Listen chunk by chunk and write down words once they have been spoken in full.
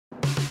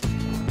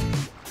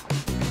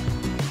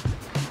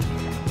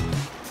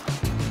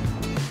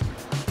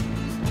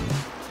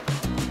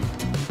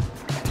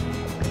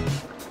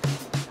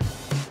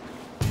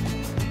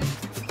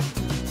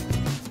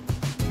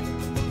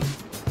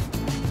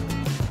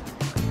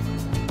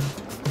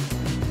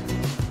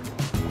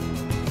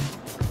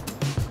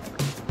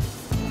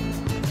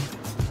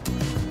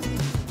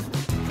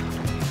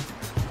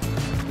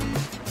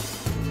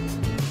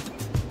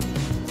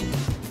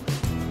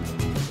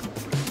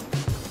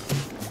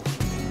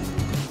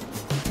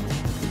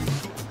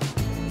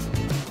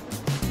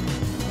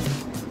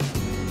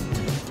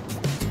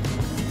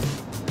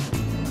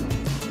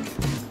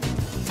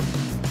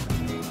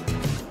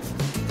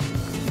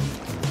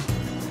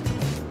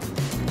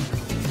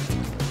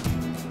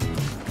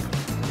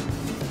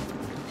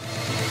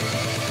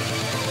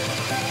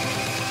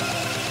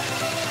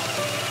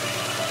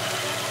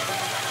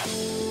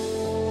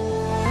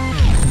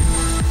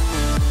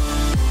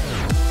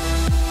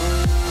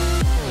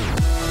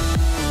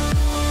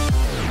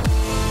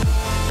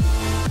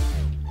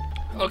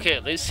Okay,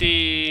 let's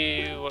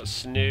see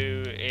what's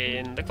new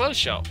in the clothes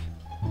shop.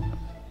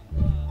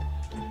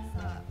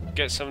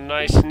 Get some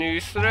nice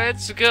new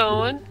threads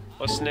going.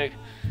 What's new?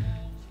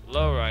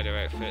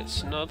 Lowrider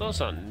outfits. No, those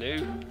aren't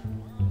new.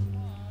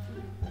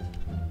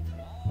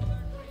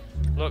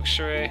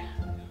 Luxury.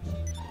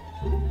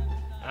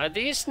 Are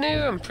these new?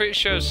 I'm pretty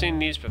sure I've seen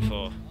these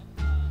before.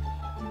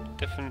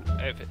 Different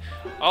outfit.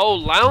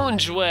 Oh,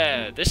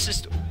 loungewear. This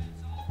is.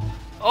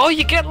 Oh,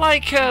 you get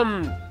like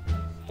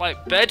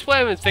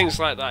bedwear and things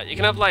like that. You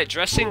can have like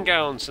dressing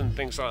gowns and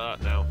things like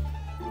that now,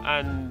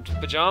 and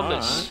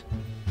pajamas.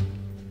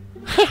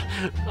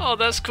 Oh,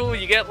 that's cool.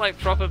 You get like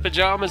proper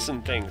pajamas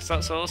and things.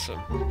 That's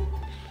awesome.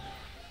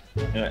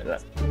 You like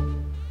that?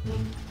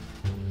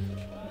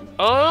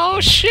 Oh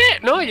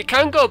shit! No, you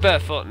can go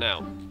barefoot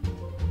now.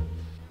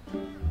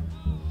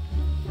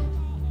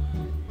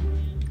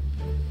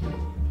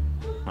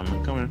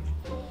 I'm coming.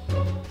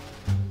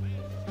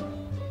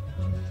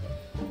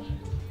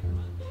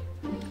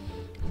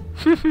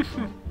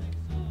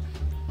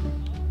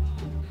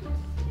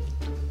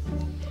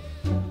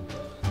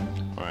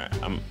 Alright,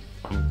 I've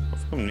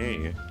come near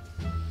you.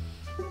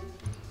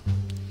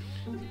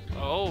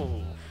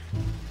 Oh.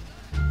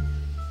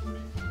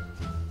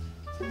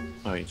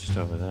 Oh, you're just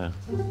over there.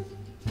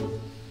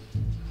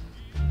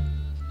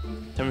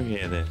 Tell me if you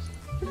hear this.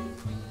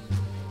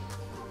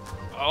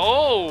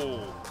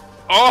 Oh.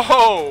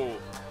 Oh.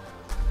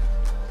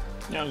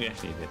 No, we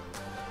actually did.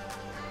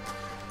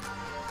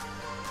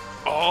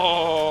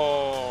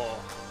 Oh.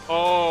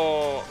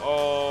 Oh.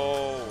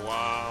 Oh.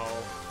 Wow.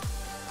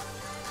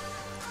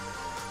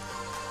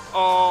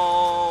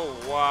 Oh.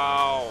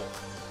 Wow.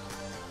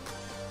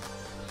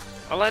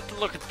 I like to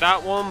look at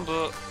that one,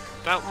 but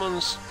that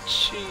one's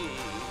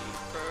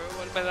cheaper.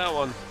 What about that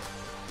one?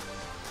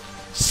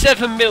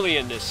 7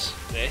 million this.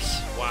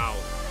 Wow.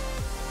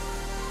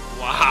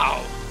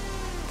 Wow.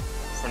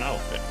 For an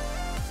outfit?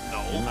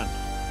 No. Man.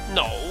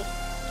 No.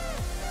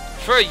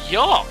 For a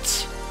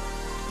yacht.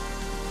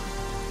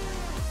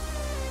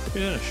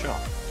 You're in a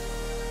shop.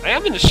 I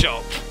am in a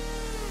shop.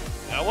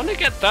 I want to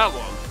get that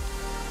one.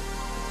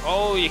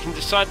 Oh, you can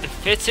decide the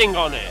fitting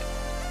on it.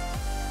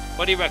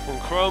 What do you reckon,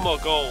 chrome or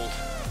gold?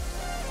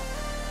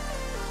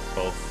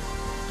 Both.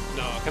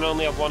 No, I can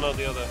only have one or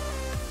the other.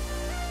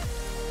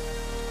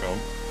 Chrome.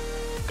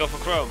 Go for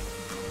chrome.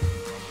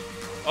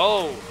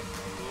 Oh,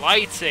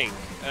 lighting.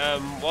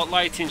 What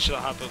lighting should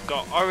I have? I've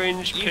got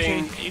orange,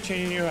 pink. Are you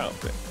changing your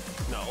outfit?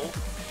 No.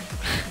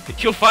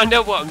 You'll find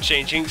out what I'm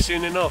changing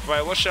soon enough.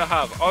 Right, what should I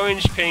have?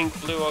 Orange, pink,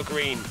 blue or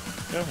green?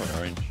 Go for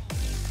orange.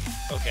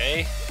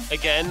 Okay.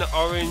 Again,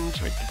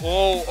 orange.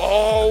 Oh,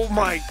 oh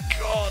my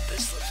god,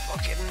 this looks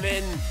fucking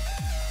min.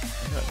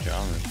 I got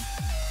Jarman.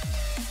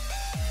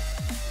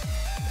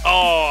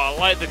 Oh, I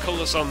like the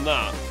colours on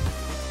that.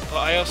 But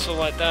I also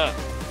like that.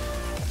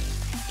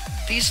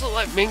 These look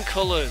like mint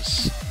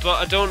colours,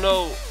 but I don't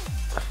know.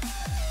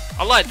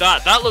 I like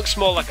that. That looks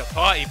more like a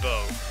party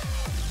bow.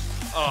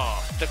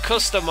 Oh, the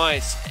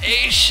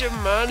customization,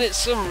 man,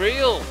 it's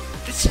unreal.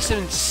 This is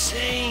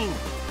insane.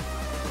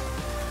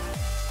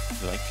 I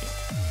like it.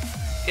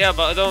 Yeah,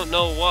 but I don't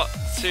know what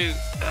to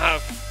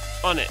have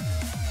on it.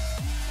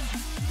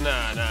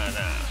 Nah.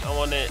 I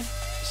want it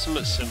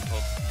something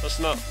simple. Let's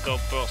not go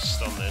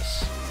bust on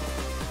this.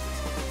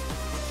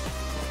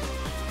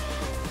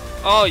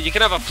 Oh, you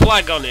can have a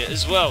flag on it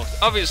as well.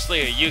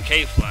 Obviously a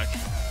UK flag.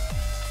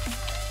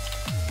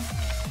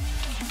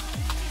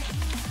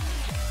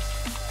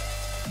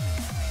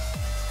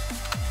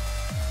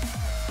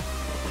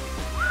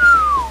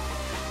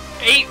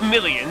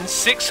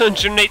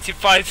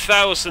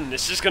 $8,685,000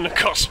 this is gonna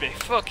cost me.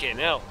 Fucking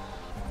hell.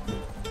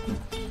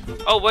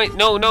 Oh wait,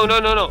 no.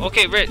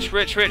 Okay, Rich,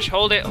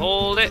 hold it.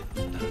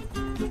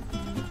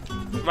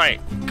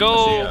 Right,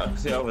 go. I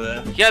see it over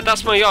there. Yeah,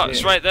 that's my yacht.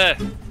 It's right there.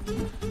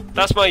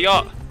 That's my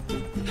yacht.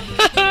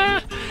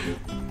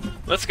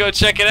 Let's go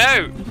check it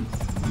out.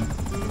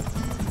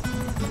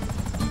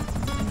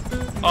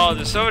 Oh,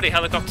 there's already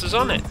helicopters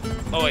on it.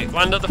 Oh wait,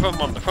 land at the front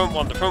one.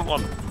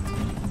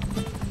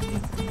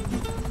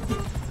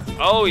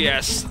 Oh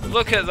yes,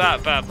 look at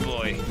that bad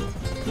boy.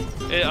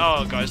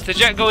 Oh guys, the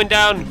jet going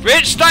down.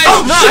 Rich, that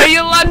is not how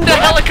you land a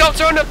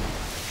helicopter on a...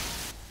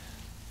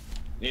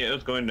 Yeah, it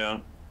was going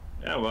down.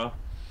 Yeah, well.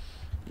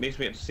 At least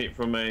we get to see it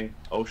from a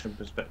ocean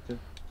perspective.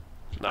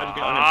 How'd you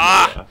get on it from the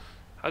water?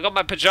 I got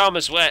my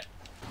pajamas wet.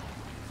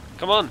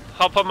 Come on,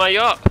 hop on my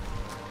yacht.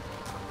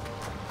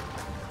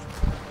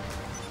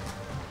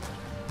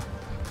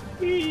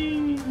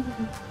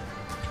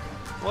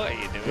 What are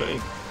you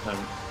doing?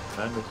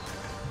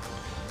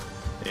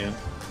 Yeah.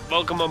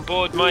 Welcome on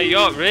board my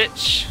yacht,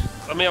 Rich.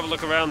 Let me have a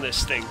look around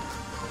this thing.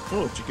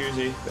 Oh,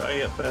 jacuzzi. Gotta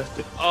get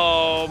thirsty.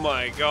 Oh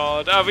my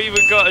god, I've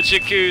even got a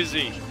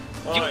jacuzzi.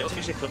 Oh, it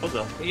takes your clothes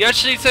off. You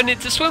actually turned it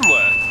into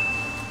swimwear?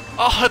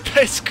 Oh,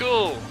 that's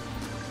cool.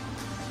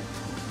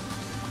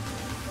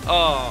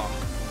 Oh,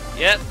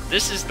 yep,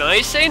 this is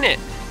nice, ain't it?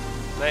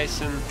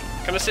 Nice and...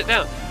 Can I sit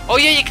down? Oh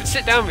yeah, you can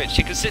sit down, Rich.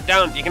 You can sit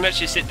down. You can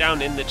actually sit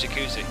down in the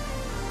jacuzzi.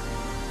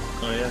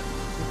 Oh yeah.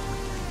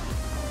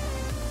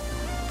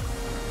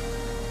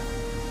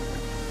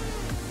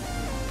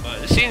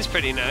 the scene's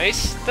pretty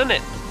nice, doesn't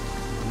it?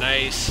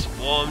 Nice,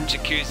 warm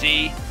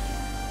jacuzzi.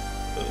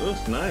 It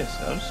looks nice.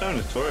 I'm just having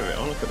a tour of it.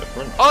 I'll look at the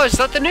front. Oh, is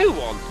that the new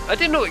one? I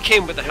didn't know it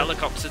came with the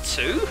helicopter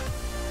too.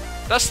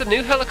 That's the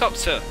new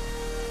helicopter.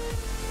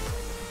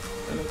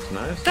 That looks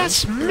nice.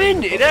 That's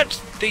mint.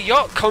 The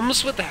yacht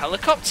comes with the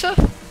helicopter.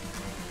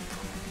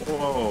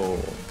 Whoa,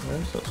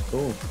 that's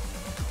cool.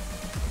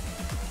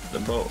 The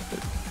boat.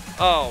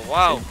 Oh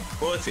wow.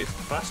 Well, it's a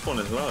fast one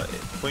as well.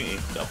 It's pointy.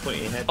 Got a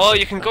pointy head. Oh,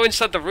 you can go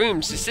inside the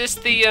rooms. Is this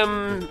the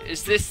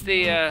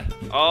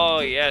Oh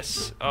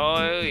yes.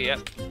 Oh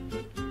yep.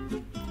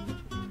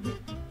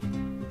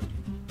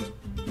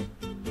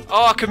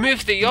 Oh, I can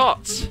move the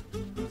yacht.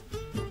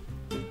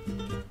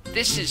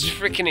 This is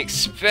freaking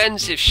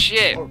expensive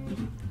shit.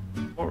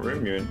 What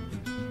room you in?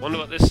 Wonder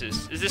what this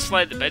is. Is this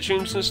like the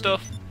bedrooms and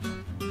stuff?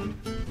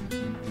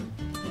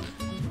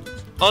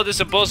 Oh, there's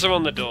a buzzer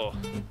on the door.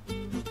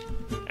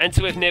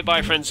 Enter with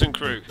nearby friends and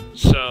crew.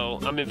 So,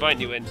 I'm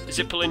inviting you in. Is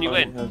it pulling you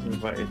in? Has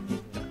invited.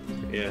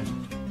 Yeah.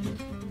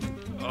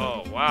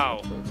 Oh,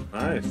 wow.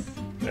 Nice.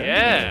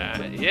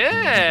 Yeah,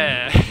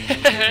 yeah.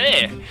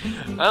 Hey,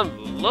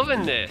 I'm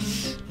loving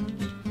this.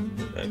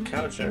 The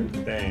couch and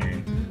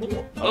everything.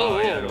 Oh,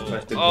 yeah,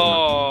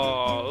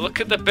 oh,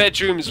 look at the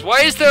bedrooms.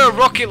 Why is there a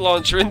rocket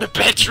launcher in the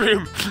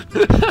bedroom?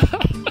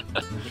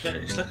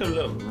 It's like a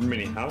little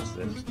mini house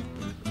then.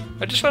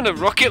 I just found a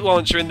rocket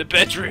launcher in the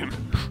bedroom.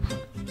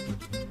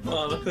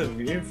 Oh, look at the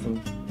view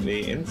from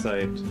the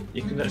inside.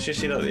 You can actually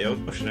see like the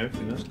ocean and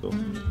everything. That's cool.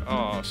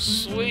 Oh,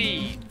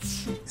 sweet.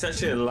 It's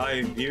actually a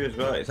live view as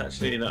well. It's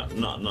actually not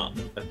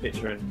a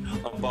picture in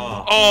a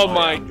bar. Oh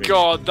my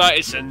god, that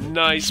is a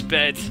nice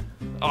bed.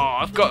 Oh,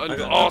 I've got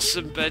an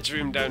awesome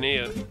bedroom down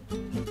here.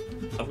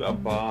 I've got a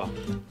bar.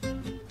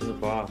 There's a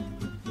bar.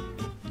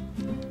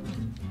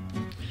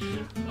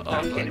 Oh,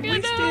 I'm getting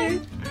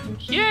wasted.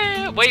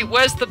 Yeah, wait,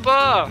 where's the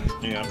bar?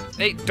 Yeah.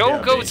 Hey,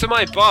 don't go to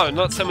my bar and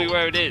not tell me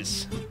where it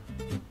is.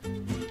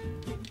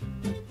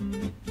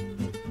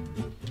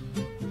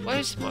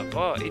 Where's my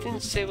bar? He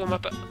didn't say where my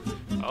bar...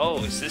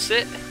 Oh, is this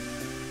it?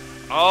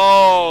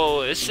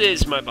 Oh, this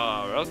is my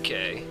bar,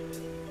 okay.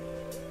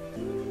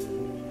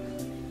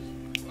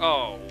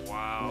 Oh,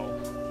 wow.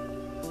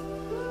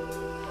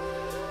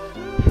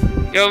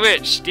 Yo,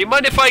 Rich, do you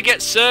mind if I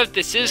get served?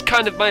 This is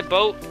kind of my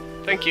boat.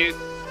 Thank you.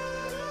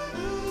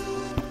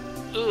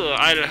 Ugh,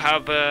 I'll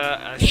have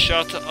a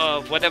shot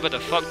of whatever the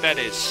fuck that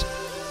is.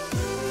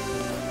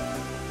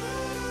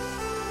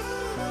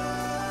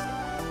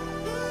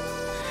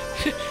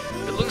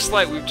 It looks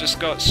like we've just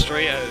got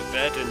straight out of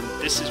bed and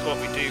this is what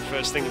we do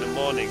first thing in the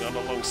morning on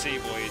a long sea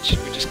voyage.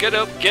 We just get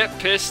up, get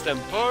pissed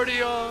and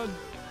party on!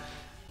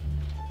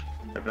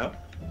 Hello?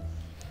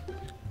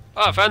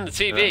 Oh, I found the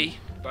TV,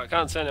 but I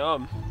can't turn it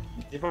on.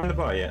 You found the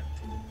bar yet?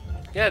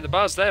 Yeah, the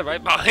bar's there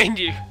right behind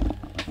you.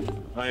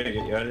 Oh,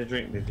 you had a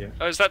drink, did you?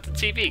 Oh, is that the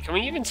TV? Can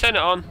we even turn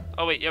it on?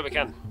 Oh wait, yeah we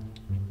can.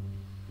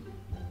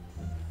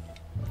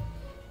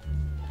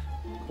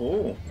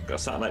 Cool. Got a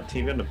satellite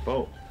TV on the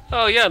boat.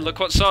 Oh yeah, look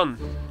what's on.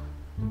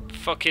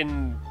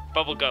 Fucking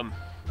bubblegum.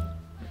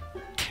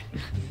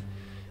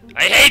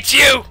 I hate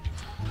you!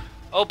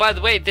 Oh, by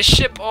the way, this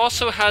ship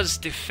also has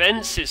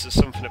defenses or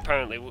something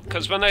apparently.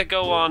 Because when I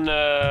go on,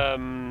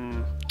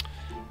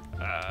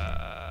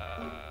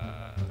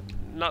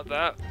 not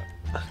that.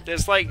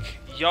 There's like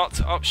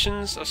yacht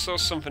options. I saw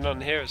something on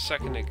here a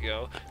second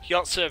ago.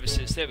 Yacht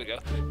services, there we go.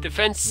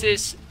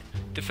 Defenses,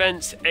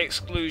 defense,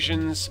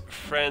 exclusions,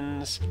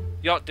 friends,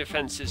 yacht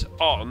defenses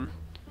on.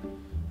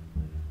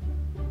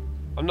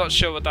 I'm not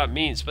sure what that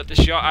means, but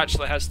this yacht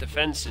actually has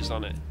defenses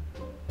on it.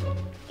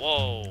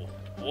 Whoa,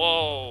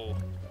 whoa.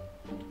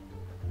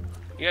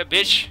 Yeah,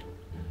 bitch.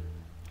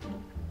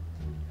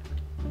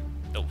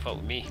 Don't fuck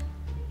with me.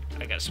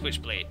 I got a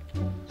switchblade.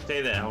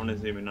 Stay there, I want to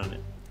zoom in on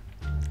it.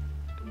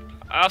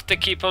 I have to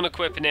keep on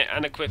equipping it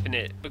and equipping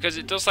it because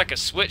it does like a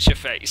switch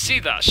effect. You see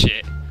that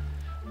shit?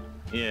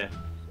 Yeah.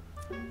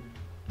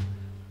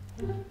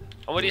 And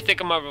what do you think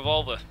of my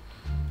revolver?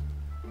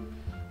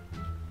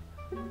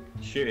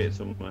 Shoot it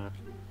somewhere.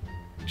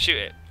 Shoot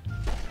it.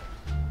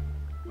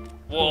 Oh,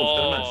 Whoa, it's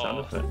got a nice sound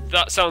effect.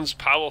 that sounds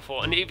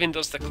powerful and it even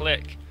does the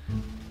click.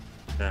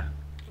 Yeah.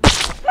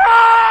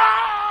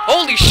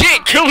 Holy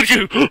shit, killed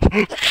you!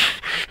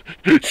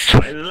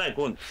 Right in the leg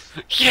once.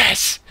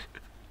 Yes!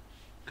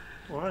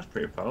 Well, that's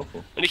pretty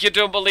powerful. And if you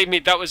don't believe me,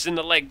 that was in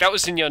the leg, that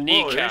was in your Oh,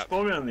 kneecap.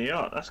 you me on the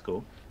yacht, that's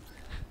cool.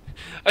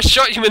 I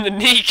shot you in the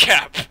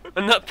kneecap,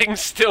 and that thing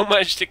still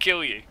managed to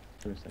kill you.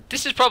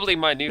 This is probably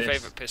my new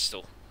favourite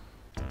pistol.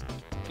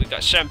 We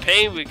got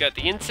champagne, we got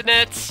the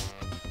internet.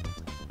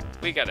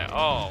 We got it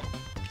all.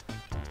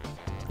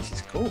 This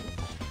is cool.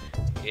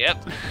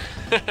 Yep.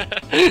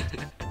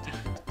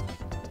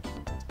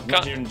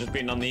 Imagine just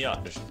being on the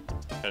yacht, just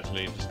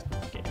casually just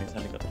getting his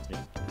helicopter.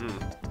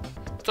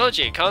 Told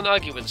you, you can't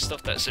argue with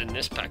stuff that's in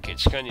this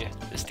package, can you?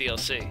 This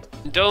DLC.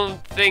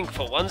 Don't think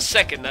for 1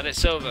 second that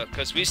it's over,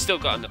 because we still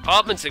got an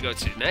apartment to go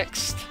to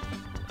next.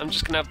 I'm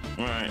just gonna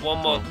have one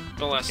more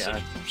glass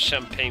of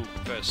champagne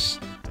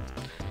first.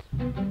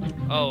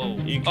 Oh.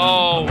 You can't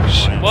Oh.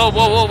 unwind. Whoa,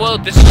 whoa, whoa, whoa.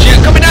 This is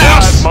jet coming at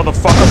us!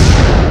 Motherfucker!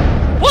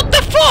 What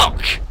the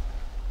fuck?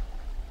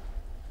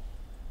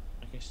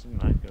 I guess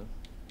didn't like it.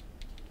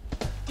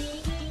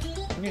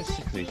 I'm getting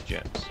sick of these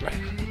jets.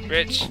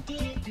 Rich,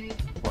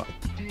 What?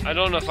 I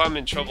don't know if I'm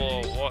in trouble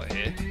or what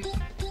here.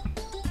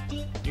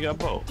 You got a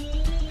boat?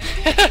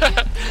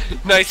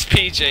 Nice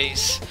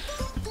PJs.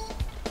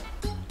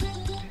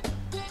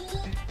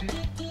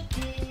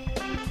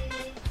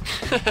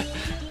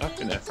 I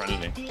think they're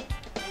friendly.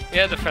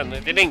 Yeah, they're friendly.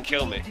 They didn't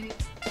kill me.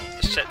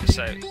 Let's check this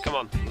out. Come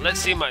on. Let's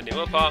see my new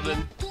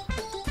apartment.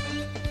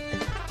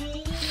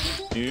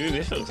 Dude,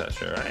 this looks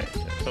actually right.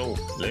 It's all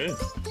blue.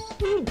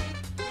 Ooh.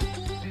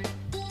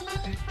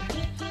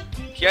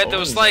 Yeah, there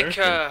was Oh, like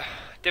very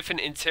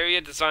different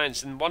interior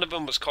designs, and one of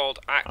them was called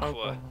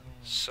Aqua. Oh.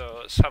 So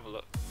let's have a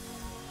look.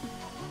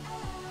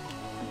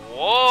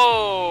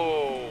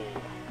 Whoa!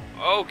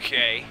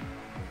 Okay.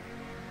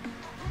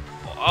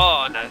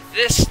 Oh, now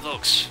this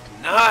looks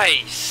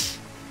nice.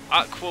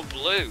 Aqua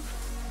blue.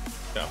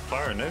 Got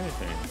fire and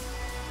everything.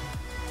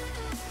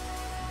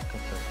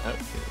 Couple of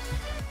couches.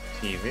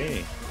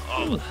 TV.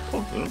 Oh.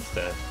 Oh,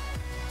 upstairs.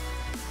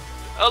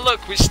 Oh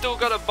look, we still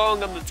got a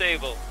bong on the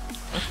table.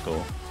 That's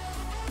cool.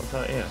 What's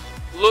that here?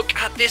 Look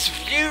at this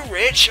view,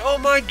 Rich. Oh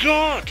my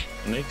god.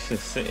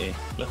 Nexus City.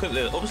 Look at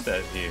the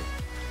upstairs view.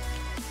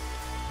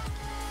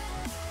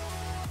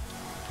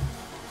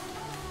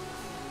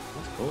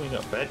 That's cool. You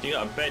got a bed. You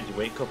got a bed. You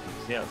wake up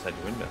and see outside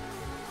your window.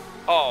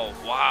 Oh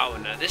wow,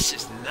 now this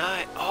is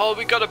nice. Oh,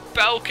 we got a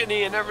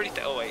balcony and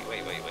everything. Oh wait.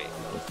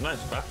 It's a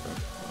nice bathroom.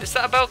 Is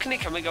that a balcony?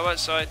 Can we go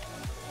outside?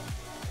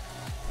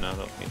 No, I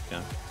don't think you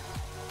can.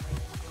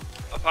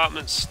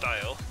 Apartment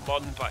style,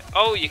 modern by.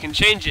 Oh, you can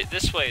change it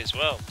this way as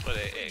well, but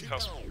it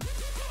costs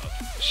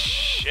a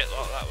shit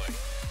lot that way.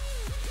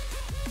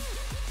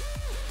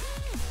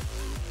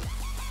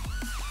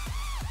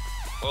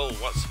 Oh,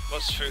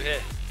 what's through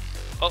here?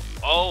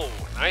 Oh,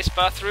 nice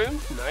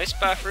bathroom, nice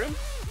bathroom.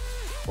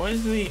 Why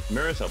is the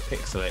mirror so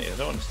pixelated? I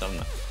don't understand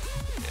that.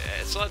 Yeah,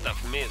 it's like that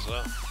for me as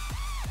well.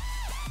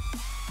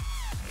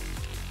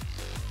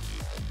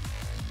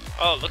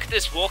 Oh, look at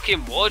this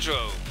walk-in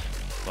wardrobe.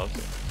 Loves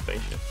it.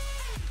 Spacious.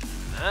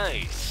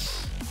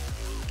 Nice.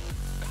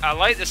 I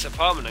like this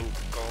apartment.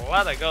 I'm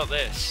glad I got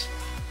this.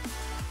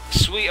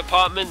 Sweet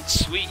apartment,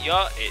 sweet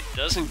yacht. It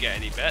doesn't get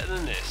any better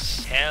than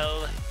this.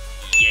 Hell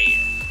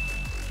yeah.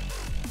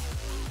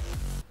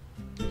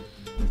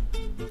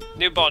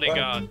 New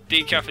bodyguard.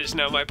 Decaf is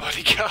now my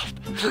bodyguard.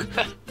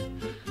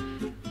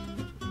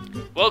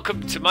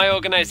 Welcome to my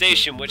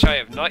organization, which I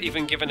have not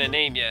even given a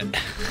name yet.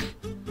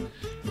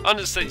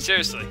 Honestly,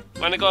 seriously,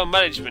 when I go on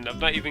management, I've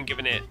not even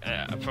given it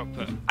a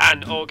proper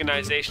an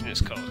organization.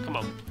 It's called. Come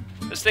on,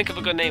 let's think of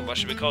a good name. What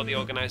should we call the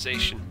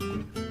organization?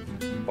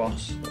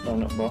 Boss. Oh,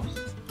 not boss.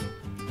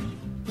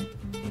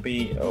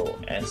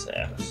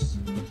 BOSS.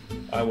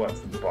 I work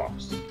for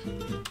Boss.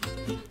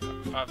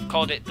 I've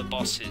called it the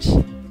Bosses.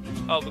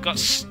 Oh, we got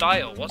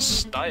style. What's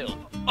style?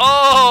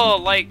 Oh,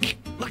 like,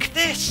 look at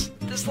this.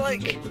 There's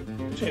like.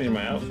 I'm changing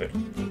my outfit.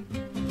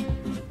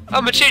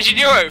 I'm changing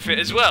your outfit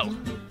as well.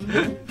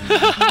 I'm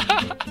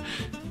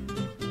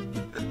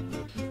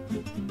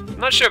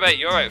not sure about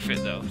your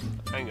outfit though.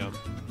 Hang on.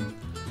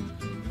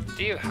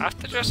 Do you have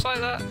to dress like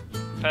that?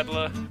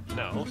 Peddler?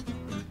 No.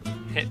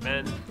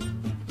 Hitman?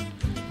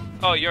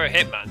 Oh, you're a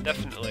hitman,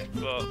 definitely.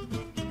 But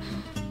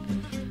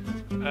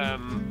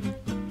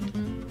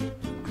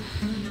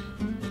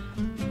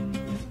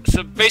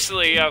so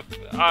basically,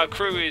 our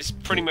crew is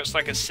pretty much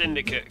like a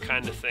syndicate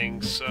kind of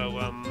thing.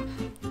 So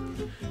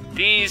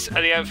these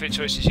are the outfit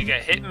choices you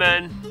get: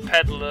 hitman,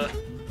 peddler.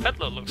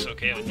 Peddler looks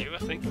okay on you, I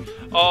think.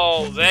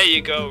 Oh, there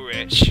you go,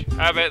 Rich.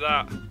 How about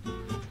that?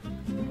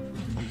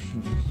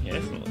 Yeah,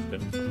 this one looks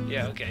good.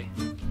 Yeah, okay.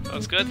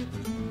 That's good.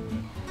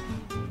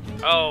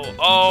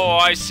 Oh,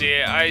 I see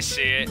it, I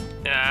see it.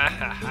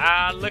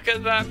 Ah, look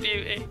at that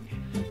beauty.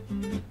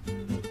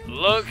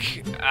 Look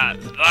at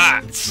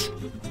that.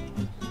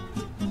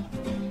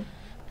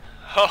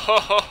 Ho ho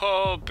ho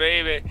ho,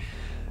 baby.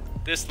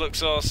 This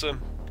looks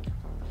awesome.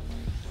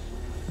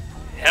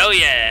 Hell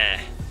yeah.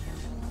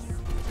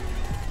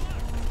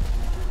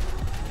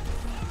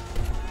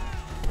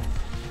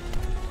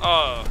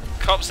 Oh,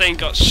 cops ain't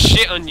got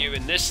shit on you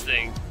in this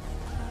thing.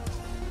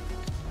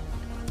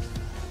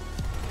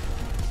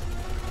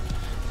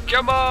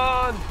 Come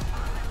on!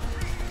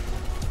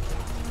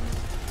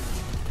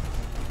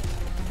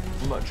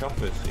 What about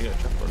choppers? You got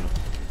a chopper or not?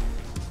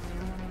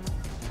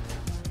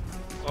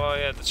 Oh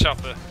yeah, the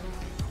chopper.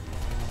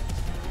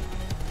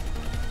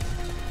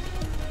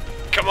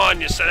 Come on,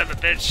 you son of a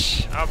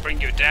bitch! I'll bring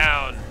you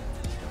down.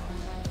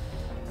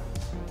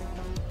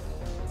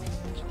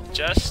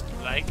 Just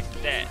like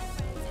that.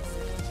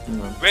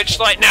 No. Rich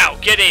light now,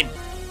 get in!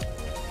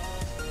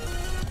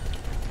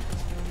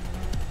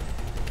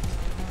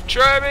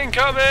 Tram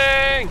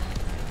incoming!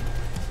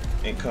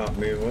 It can't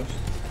move us.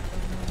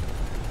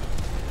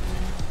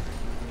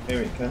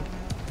 Here it can.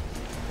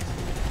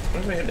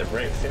 What if we hit the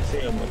brakes? Let's see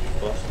how much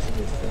velocity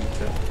this thing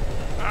took.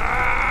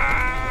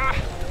 Ah!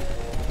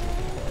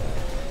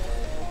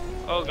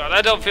 Oh god,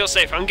 I don't feel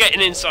safe. I'm getting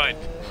inside.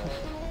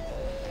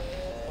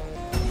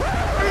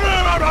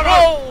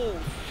 Oh!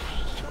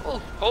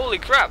 Oh, holy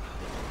crap.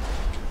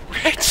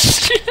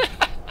 Rich!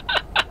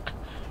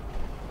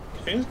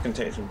 Things can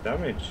take some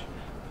damage.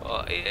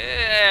 Oh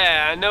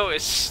yeah, I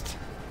noticed.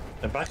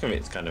 The back of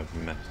it's kind of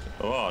messed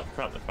up. Oh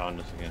crap, they found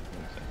us again.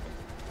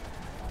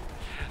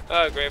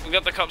 Oh great, we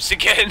got the cops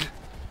again.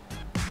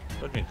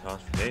 I've been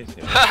tasked for days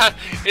here.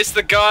 It's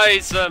the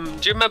guys, do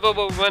you remember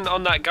when we went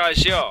on that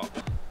guy's yacht?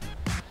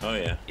 Oh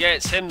yeah. Yeah,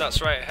 it's him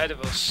that's right ahead of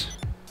us.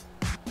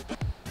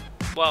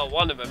 Well,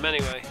 one of them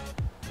anyway.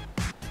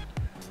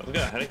 Oh, we've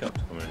got a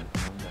helicopter coming in.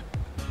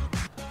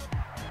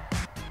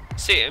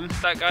 See him?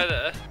 That guy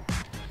there?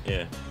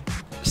 Yeah.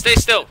 Stay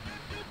still.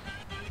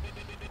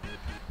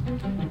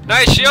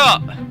 Nice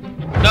shot!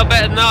 Not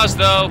better than ours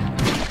though.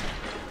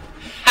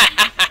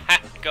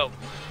 Go.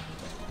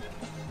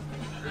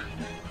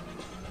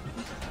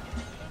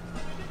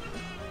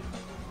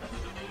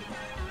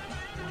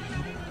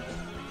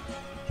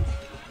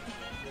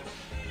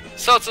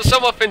 So to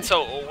sum up in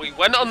total, we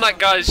went on that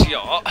guy's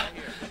yacht,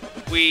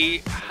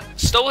 we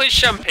stole his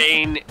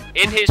champagne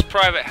in his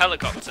private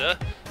helicopter,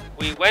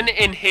 we went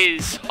in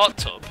his hot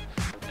tub,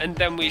 and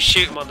then we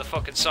shoot him on the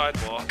fucking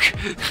sidewalk.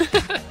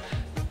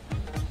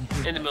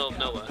 In the middle of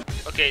nowhere.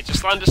 Okay,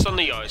 just land us on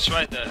the yacht, it's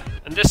right there.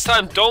 And this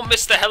time, don't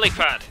miss the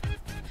helipad.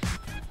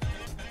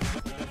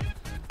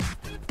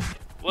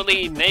 Will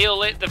he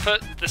nail it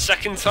the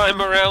second time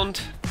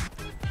around?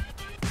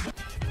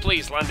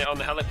 Please land it on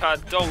the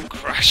helipad, don't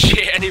crash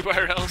it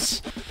anywhere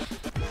else.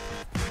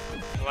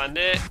 Land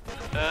it.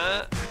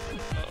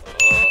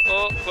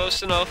 Oh,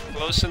 close enough,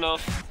 close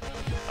enough.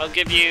 I'll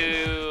give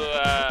you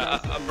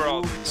a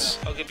bronze.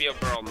 I'll give you a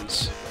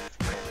bronze.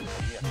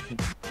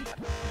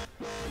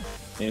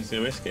 You see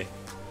the whiskey?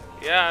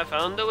 Yeah, I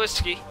found the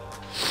whiskey.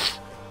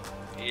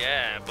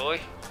 Yeah, boy.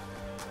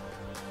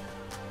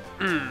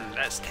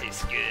 That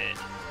tastes good.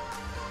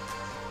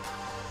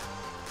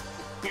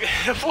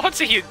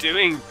 What are you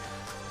doing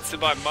to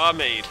my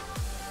marmaid?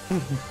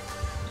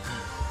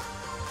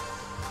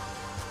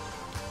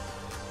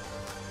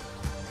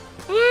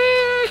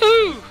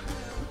 Woohoo!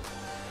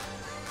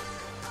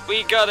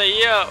 We got a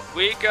yacht,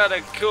 we got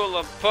a cool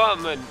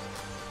apartment,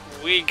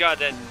 we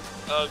got an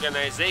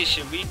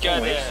organization, we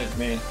got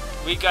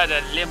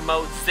a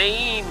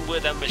limousine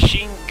with a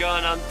machine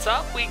gun on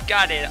top, we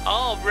got it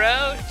all,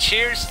 bro.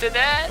 Cheers to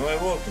that. Am I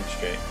walking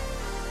straight?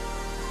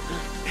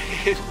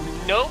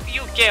 Nope,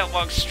 you can't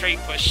walk straight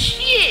for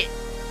shit.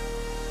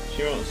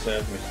 She won't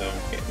serve me, so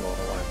I'm getting more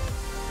alive.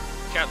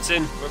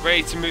 Captain, we're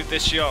ready to move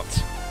this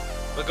yacht.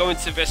 We're going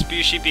to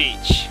Vespucci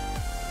Beach.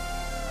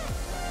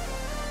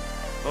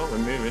 Oh, we're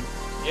moving.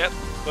 Yep,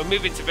 we're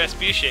moving to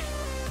Vespucci.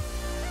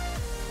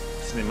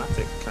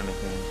 Cinematic kind of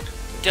thing.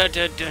 Dun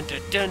dun dun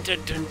dun dun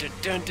dun dun dun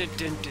dun dun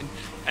dun dun.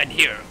 And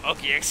here,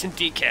 OGX and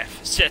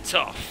Decaf sets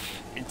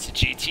off into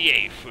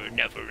GTA for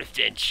another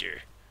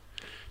adventure.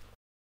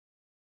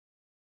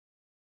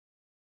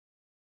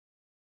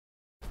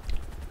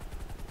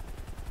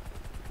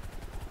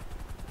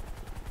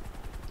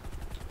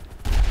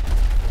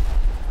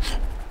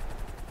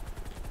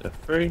 The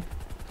frig?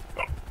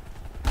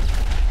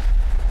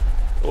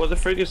 What the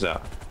frig is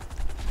that?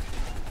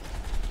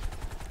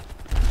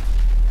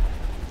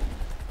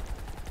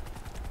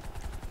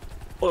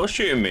 What's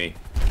shooting me?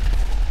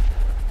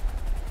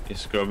 You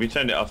scrub, you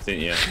turned it off,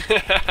 didn't you?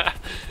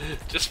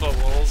 Just for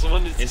walls, I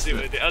wanted to see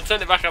what it did. I'll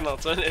turn it back on, I'll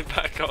turn it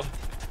back on.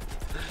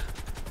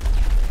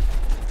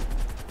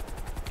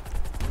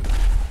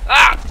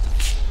 Ah!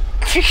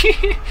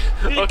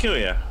 Did it kill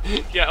you?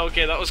 Yeah,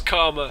 okay, that was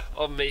karma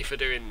on me for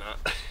doing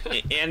that.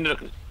 It ended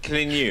up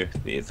killing you,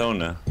 its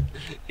owner.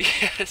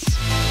 Yes.